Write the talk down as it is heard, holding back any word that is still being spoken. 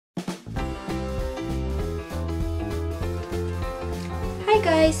Hi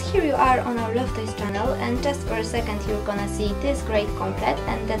guys, here you are on our Love Toys channel, and just for a second you're gonna see this great complete,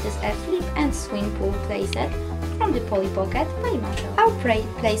 and that is a flip and swing pool playset from the Polly Pocket by Mattel. Our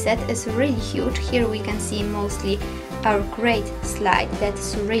playset is really huge. Here we can see mostly our great slide that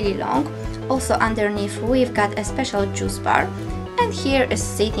is really long. Also underneath we've got a special juice bar, and here is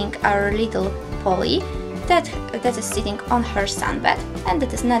sitting our little Polly that is sitting on her sunbed. And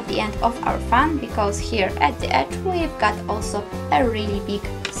that is not the end of our fun, because here at the edge we've got also a really big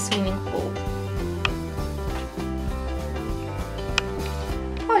swimming pool.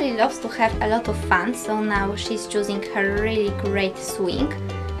 Polly loves to have a lot of fun, so now she's choosing her really great swing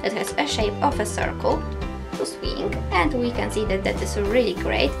that has a shape of a circle to swing, and we can see that that is really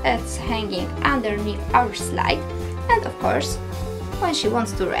great. It's hanging underneath our slide, and of course when she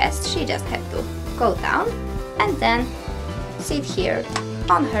wants to rest she just has to go down and then sit here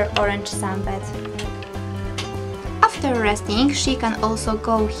on her orange sunbed. After resting she can also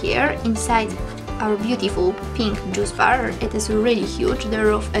go here inside our beautiful pink juice bar. It is really huge, the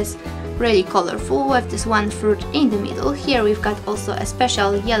roof is really colorful with this one fruit in the middle. Here we've got also a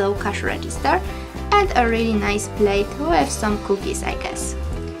special yellow cash register and a really nice plate with some cookies, I guess.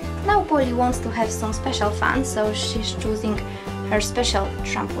 Now Polly wants to have some special fun, so she's choosing her special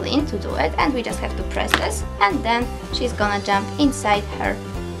trampoline to do it, and we just have to press this and then she's gonna jump inside her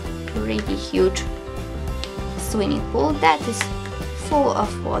really huge swimming pool that is full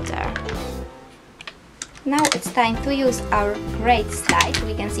of water. Now it's time to use our great slide.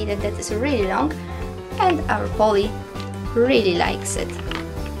 We can see that that is really long and our Polly really likes it.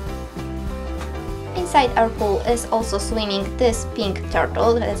 Inside our pool is also swimming this pink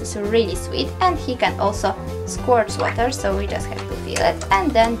turtle that is really sweet, and he can also squirt water, so we just have to feel it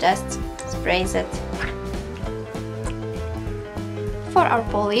and then just sprays it. For our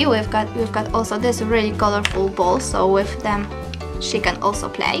Polly we've got also this really colorful ball, so with them she can also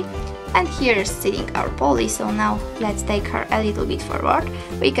play. And here is sitting our Polly, so now let's take her a little bit forward.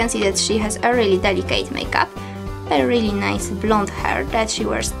 We can see that she has a really delicate makeup, a really nice blonde hair that she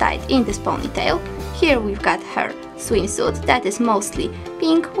wears tied in this ponytail. Here we've got her swimsuit that is mostly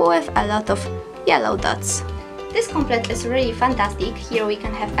pink with a lot of yellow dots. This complete is really fantastic. Here we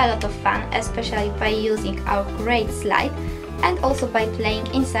can have a lot of fun, especially by using our great slide and also by playing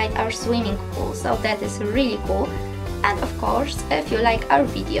inside our swimming pool, so that is really cool. And of course, if you like our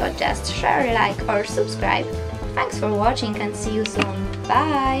video, just share, like or subscribe. Thanks for watching and see you soon.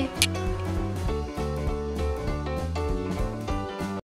 Bye!